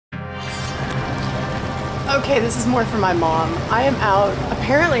Okay, this is more for my mom. I am out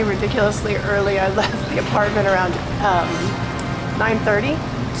apparently ridiculously early. I left the apartment around 9:30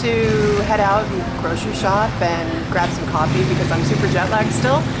 to head out and grocery shop and grab some coffee because I'm super jet lagged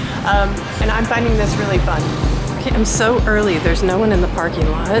still. And I'm finding this really fun. Okay, I'm so early. There's no one in the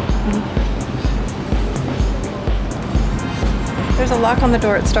parking lot. There's a lock on the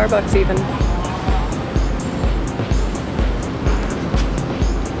door at Starbucks even.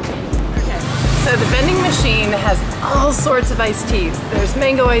 So the vending machine has all sorts of iced teas. There's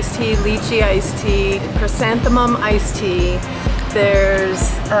mango iced tea, lychee iced tea, chrysanthemum iced tea. There's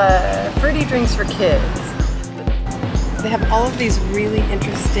fruity drinks for kids. They have all of these really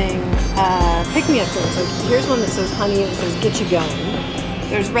interesting pick-me-up drinks. Like here's one that says honey and it says get you going.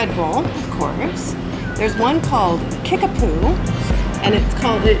 There's Red Bull, of course. There's one called Kickapoo, and it's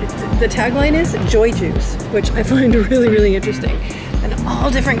called, the tagline is Joy Juice, which I find really, really interesting. And all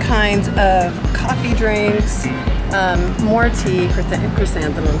different kinds of coffee drinks, more tea,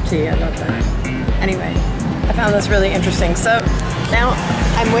 chrysanthemum tea, I love that. Anyway, I found this really interesting. So now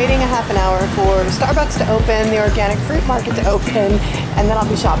I'm waiting a half an hour for Starbucks to open, the organic fruit market to open, and then I'll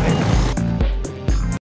be shopping.